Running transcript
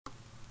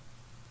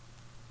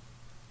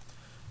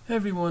Hey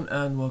everyone,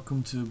 and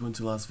welcome to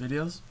Ubuntu Last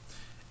Videos.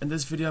 In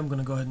this video I'm going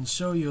to go ahead and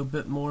show you a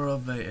bit more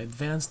of an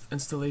advanced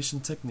installation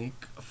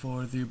technique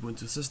for the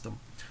Ubuntu system.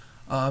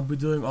 I'll be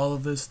doing all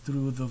of this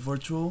through the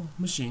virtual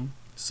machine,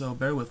 so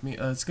bear with me.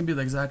 It's going to be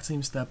the exact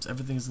same steps,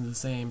 everything is the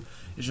same,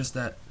 it's just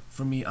that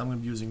for me I'm going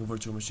to be using a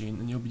virtual machine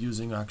and you'll be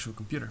using an actual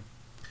computer.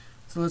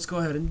 So let's go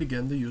ahead and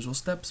begin the usual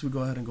steps. We go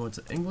ahead and go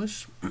into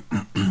English.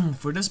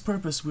 For this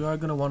purpose we are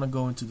going to want to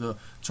go into the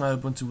try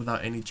Ubuntu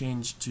without any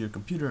change to your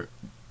computer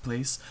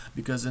place,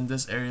 because in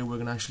this area we're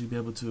going to actually be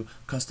able to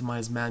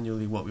customize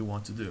manually what we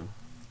want to do.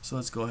 So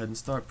let's go ahead and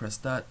start, press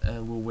that,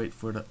 and we'll wait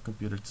for the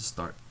computer to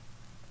start.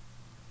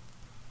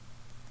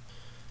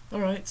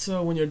 Alright,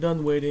 so when you're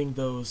done waiting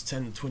those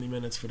 10 to 20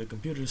 minutes for the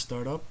computer to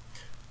start up,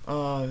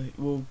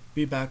 we'll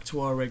be back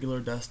to our regular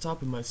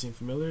desktop. It might seem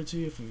familiar to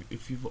you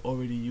if you've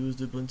already used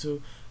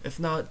Ubuntu. If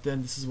not,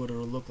 then this is what it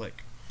will look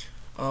like.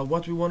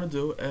 What we want to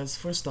do is,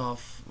 first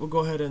off, we'll go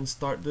ahead and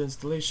start the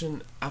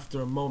installation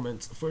after a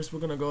moment. First, we're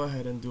going to go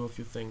ahead and do a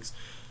few things.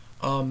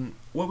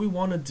 What we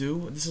want to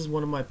do, this is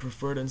one of my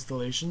preferred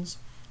installations,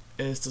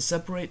 is to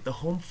separate the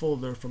home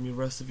folder from the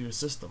rest of your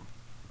system.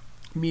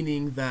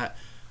 Meaning that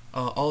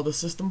all the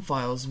system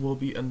files will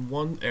be in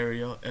one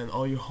area and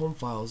all your home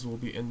files will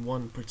be in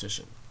one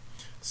partition.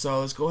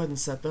 So let's go ahead and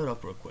set that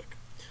up real quick.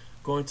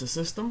 Go into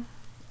System,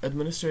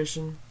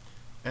 Administration,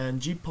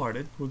 and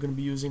gparted. We're going to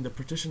be using the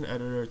partition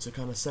editor to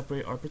kind of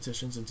separate our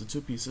partitions into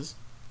two pieces.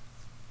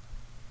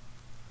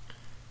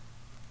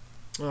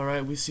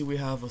 Alright, we see we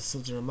have a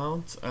certain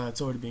amount.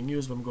 It's already being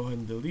used, but I'm going to go ahead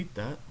and delete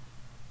that.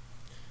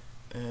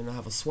 And I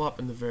have a swap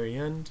in the very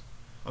end.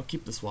 I'll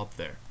keep the swap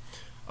there.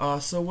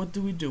 So what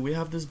do? We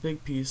have this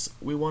big piece.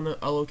 We want to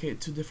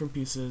allocate two different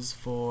pieces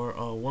for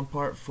one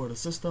part for the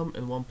system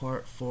and one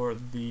part for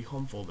the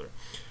home folder.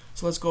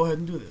 So let's go ahead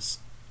and do this.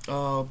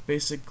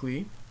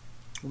 Basically,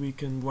 we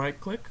can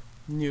right click,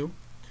 new,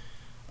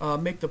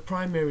 make the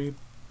primary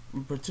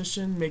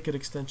partition, make it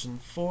extension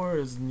 4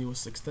 is the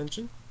newest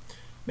extension,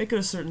 make it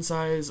a certain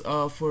size.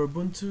 For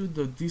Ubuntu,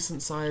 the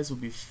decent size will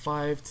be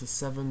 5 to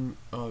 7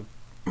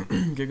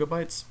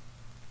 gigabytes,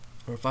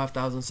 or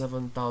 5,000,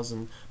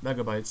 7,000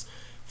 megabytes.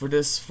 For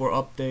this, for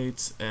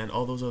updates and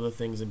all those other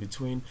things in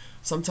between.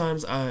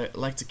 Sometimes I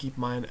like to keep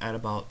mine at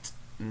about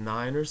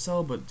 9 or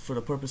so, but for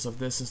the purpose of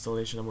this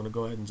installation I'm going to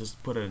go ahead and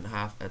just put it in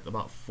half at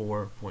about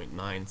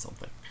 4.9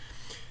 something.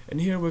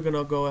 And here we're going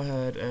to go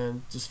ahead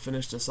and just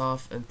finish this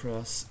off and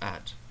press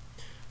add.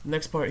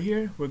 Next part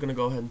here, we're going to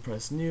go ahead and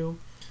press new.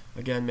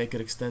 Again, make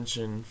it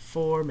extension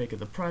 4, make it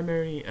the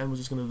primary, and we're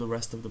just going to do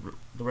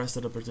the rest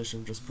of the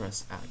partition, just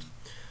press add.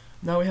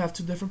 Now we have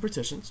two different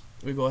partitions.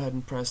 We go ahead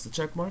and press the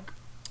check mark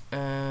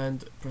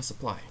and press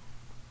apply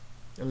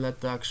and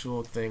let the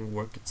actual thing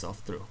work itself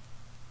through.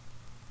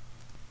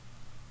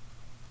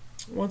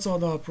 Once all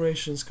the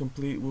operations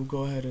complete, we'll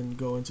go ahead and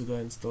go into the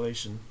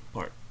installation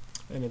part.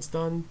 And it's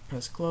done,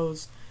 press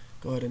close,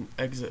 go ahead and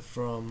exit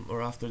from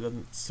or after the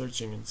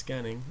searching and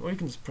scanning, or you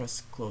can just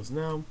press close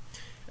now,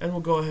 and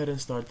we'll go ahead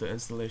and start the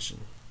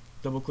installation.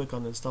 Double click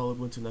on install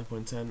Ubuntu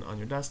 9.10 on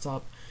your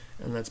desktop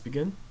and let's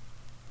begin.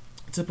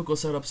 Typical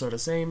setups are the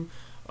same,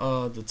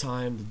 the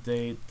time, the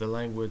date, the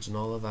language, and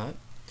all of that.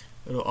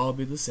 It'll all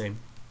be the same.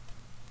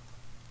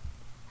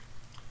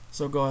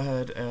 So go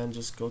ahead and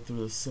just go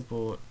through the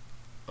simple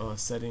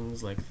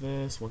settings like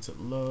this. Once it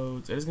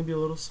loads, it is going to be a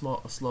little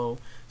slow,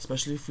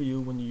 especially for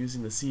you when you're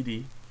using the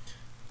CD.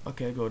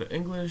 Okay, go to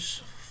English,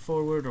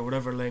 forward, or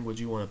whatever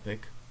language you want to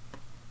pick.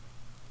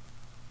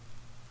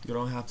 You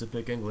don't have to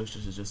pick English,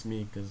 this is just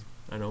me because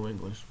I know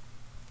English.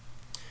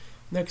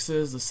 Next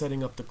is the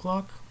setting up the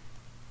clock.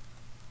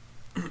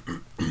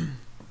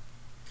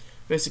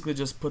 Basically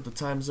just put the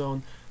time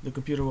zone. The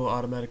computer will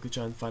automatically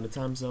try and find the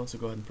time zone, so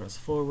go ahead and press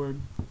forward.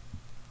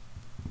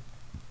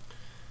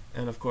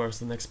 And of course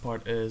the next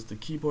part is the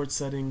keyboard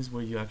settings,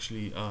 where you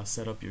actually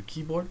set up your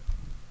keyboard.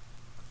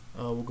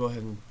 We'll go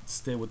ahead and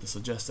stay with the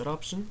suggested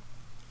option,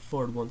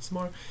 forward once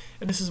more,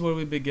 and this is where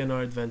we begin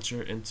our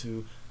adventure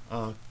into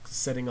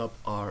setting up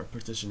our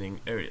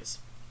partitioning areas.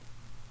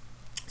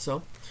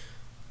 So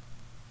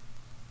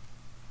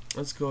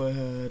let's go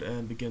ahead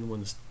and begin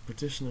when the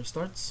partitioner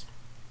starts.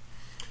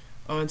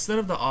 Instead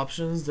of the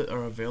options that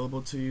are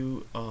available to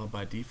you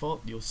by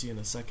default, you'll see in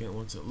a second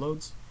once it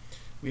loads,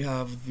 we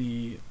have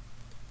the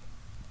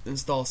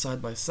install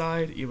side by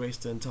side, erase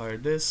the entire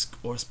disk,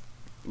 or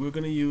we're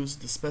going to use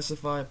the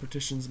specify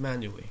partitions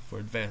manually for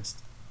advanced.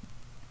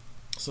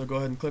 So go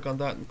ahead and click on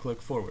that and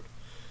click forward.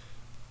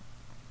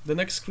 The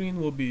next screen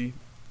will be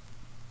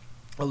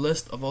a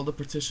list of all the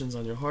partitions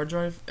on your hard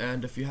drive,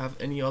 and if you have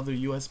any other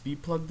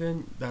USB plugged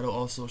in, that'll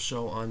also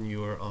show on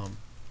your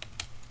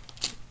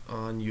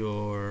on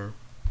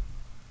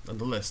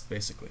the list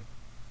basically.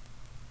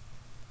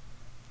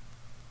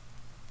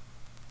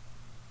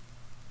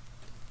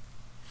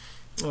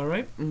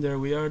 Alright, and there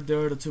we are.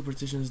 There are the two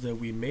partitions that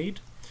we made.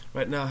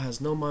 Right now it has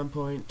no mount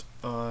point,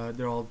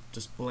 they're all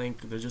just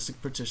blank, they're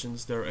just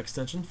partitions. They're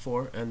extension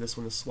 4 and this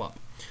one is swap.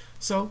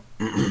 So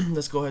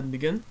let's go ahead and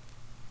begin.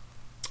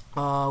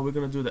 We're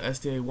going to do the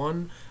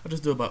SDA1. I'll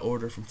just do it by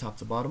order from top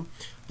to bottom.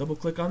 Double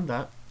click on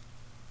that,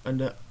 in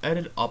the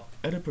edit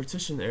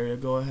partition area,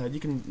 go ahead, you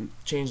can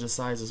change the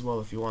size as well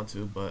if you want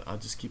to, but I'll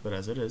just keep it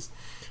as it is.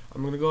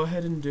 I'm going to go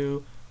ahead and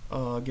do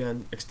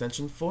again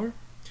extension 4.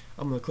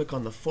 I'm going to click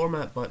on the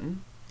format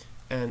button,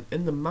 and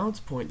in the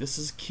mount point, this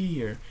is key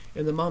here,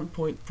 in the mount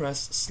point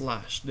press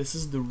 /. This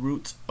is the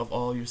root of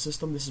all your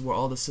system. This is where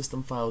all the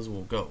system files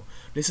will go.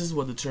 This is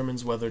what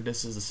determines whether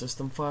this is the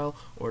system file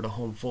or the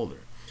home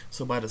folder.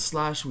 So by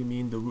the / we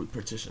mean the root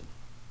partition.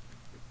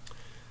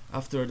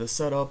 After the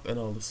setup and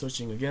all the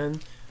searching again,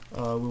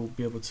 we'll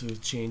be able to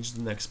change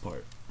the next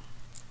part.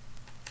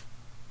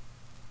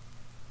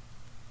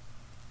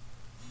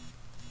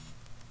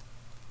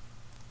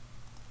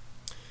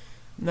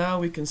 Now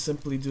we can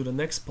simply do the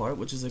next part,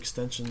 which is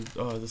extension,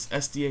 this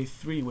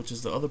SDA3, which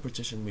is the other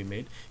partition we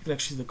made. You can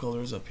actually see the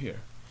colors up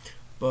here.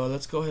 But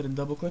let's go ahead and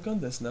double click on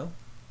this now.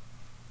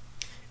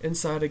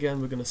 Inside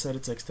again, we're going to set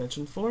it to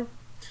extension 4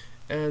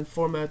 and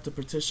format the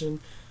partition.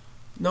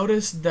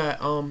 Notice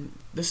that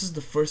this is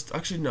the first,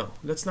 actually no,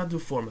 let's not do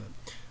format.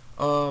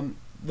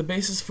 The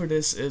basis for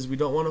this is we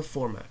don't want to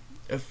format.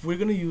 If we're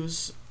going to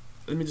use,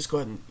 let me just go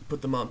ahead and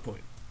put the mount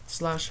point,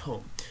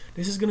 /home.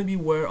 This is going to be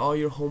where all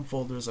your home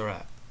folders are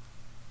at.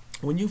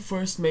 When you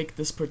first make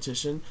this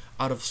partition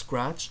out of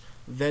scratch,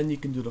 then you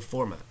can do the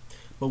format.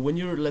 But when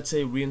you're, let's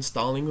say,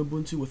 reinstalling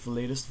Ubuntu with the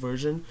latest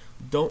version,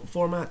 don't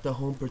format the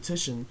home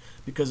partition,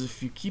 because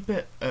if you keep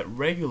it at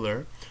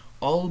regular,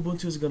 all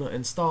Ubuntu is going to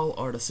install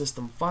are the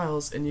system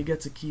files, and you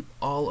get to keep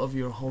all of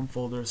your home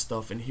folder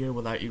stuff in here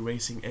without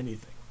erasing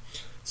anything.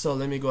 So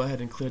let me go ahead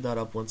and clear that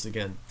up once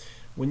again.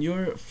 When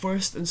you're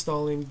first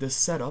installing this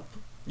setup,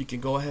 you can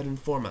go ahead and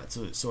format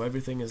so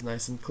everything is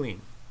nice and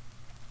clean.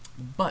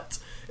 But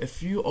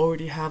if you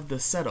already have the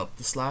setup,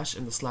 the /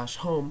 and the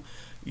 /home,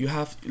 you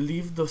have to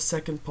leave the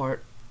second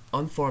part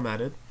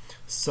unformatted,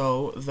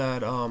 so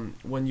that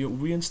when you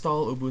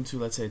reinstall Ubuntu,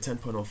 let's say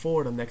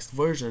 10.04, the next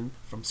version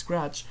from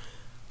scratch,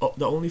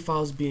 the only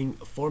files being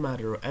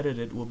formatted or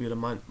edited will be the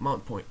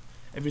mount point.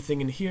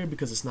 Everything in here,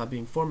 because it's not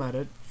being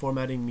formatted,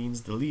 formatting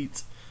means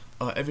delete,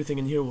 everything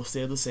in here will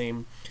stay the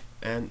same,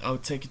 and I'll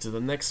take you to the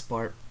next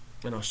part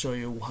and I'll show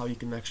you how you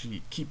can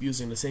actually keep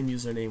using the same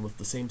username with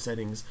the same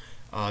settings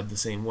the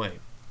same way.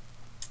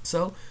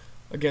 So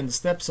again, the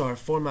steps are: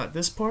 format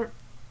this part,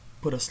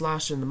 put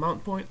a / in the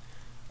mount point,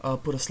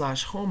 put a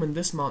 /home in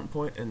this mount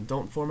point, and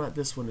don't format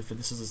this one if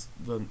this is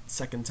the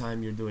second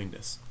time you're doing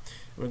this.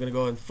 We're going to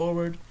go in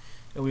forward,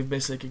 and we've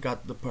basically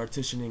got the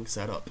partitioning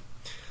set up.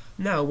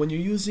 Now when you're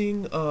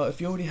using,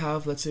 if you already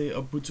have, let's say,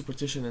 a Ubuntu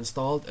partition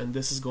installed, and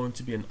this is going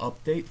to be an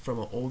update from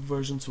an old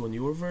version to a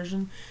newer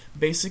version,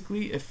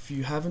 basically if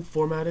you haven't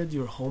formatted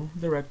your home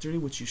directory,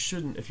 which you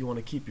shouldn't if you want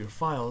to keep your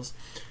files,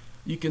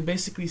 you can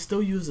basically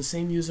still use the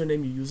same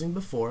username you're using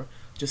before,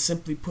 just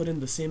simply put in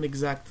the same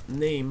exact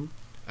name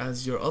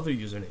as your other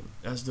username,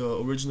 as the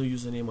original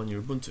username on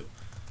your Ubuntu.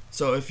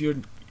 So if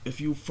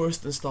you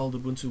first installed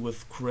Ubuntu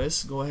with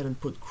Chris, go ahead and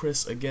put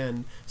Chris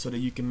again so that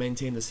you can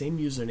maintain the same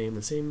username,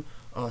 the same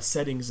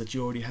settings that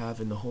you already have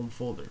in the home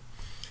folder.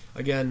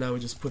 Again, now we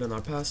just put in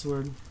our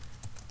password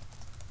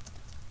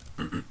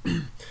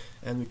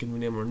and we can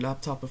rename our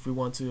laptop if we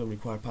want to and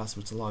require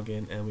password to log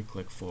in, and we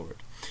click forward.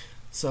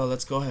 So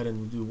let's go ahead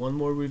and do one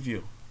more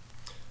review.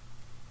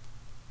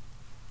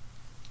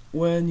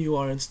 When you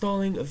are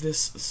installing this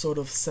sort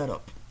of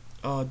setup,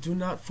 do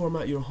not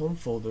format your home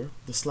folder,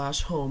 the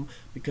 /home,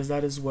 because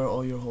that is where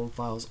all your home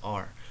files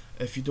are.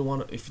 If you don't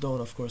want,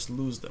 of course,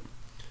 lose them.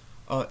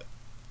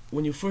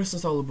 When you first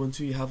install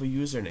Ubuntu, you have a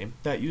username.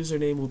 That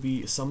username will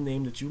be some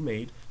name that you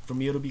made. For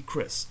me, it'll be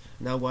Chris.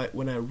 Now,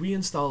 when I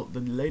reinstall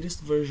the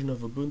latest version of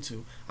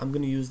Ubuntu, I'm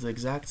going to use the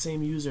exact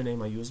same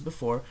username I used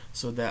before,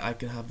 so that I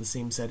can have the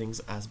same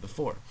settings as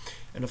before.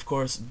 And of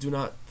course, do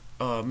not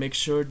make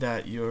sure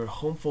that your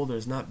home folder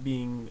is not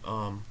being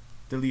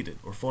deleted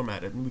or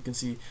formatted. And we can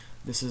see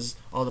this is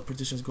all the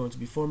partitions going to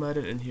be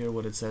formatted, and here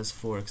what it says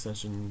for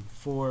extension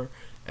 4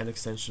 and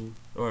extension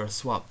or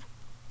swap.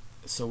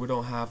 So we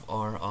don't have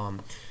our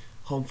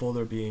home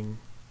folder being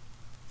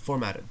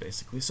formatted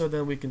basically. So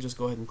then we can just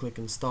go ahead and click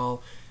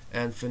install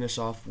and finish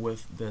off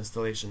with the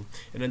installation.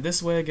 And in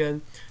this way,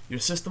 again, your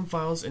system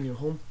files and your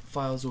home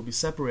files will be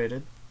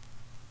separated,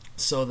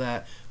 so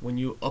that when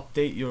you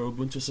update your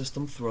Ubuntu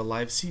system through a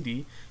live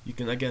CD, you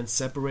can again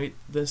separate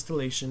the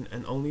installation,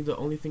 and the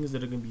only things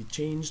that are going to be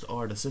changed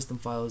are the system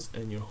files,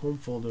 and your home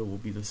folder will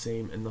be the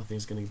same and nothing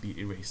is going to be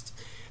erased.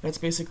 That's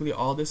basically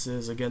all this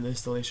is. Again, the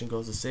installation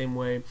goes the same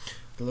way,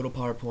 the little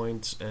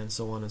PowerPoint and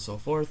so on and so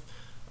forth.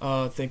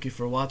 Thank you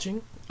for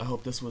watching. I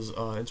hope this was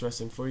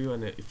interesting for you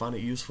and you found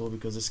it useful,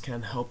 because this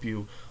can help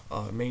you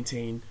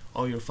maintain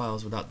all your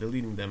files without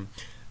deleting them.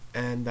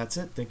 And that's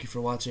it. Thank you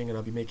for watching, and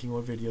I'll be making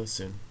more videos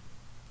soon.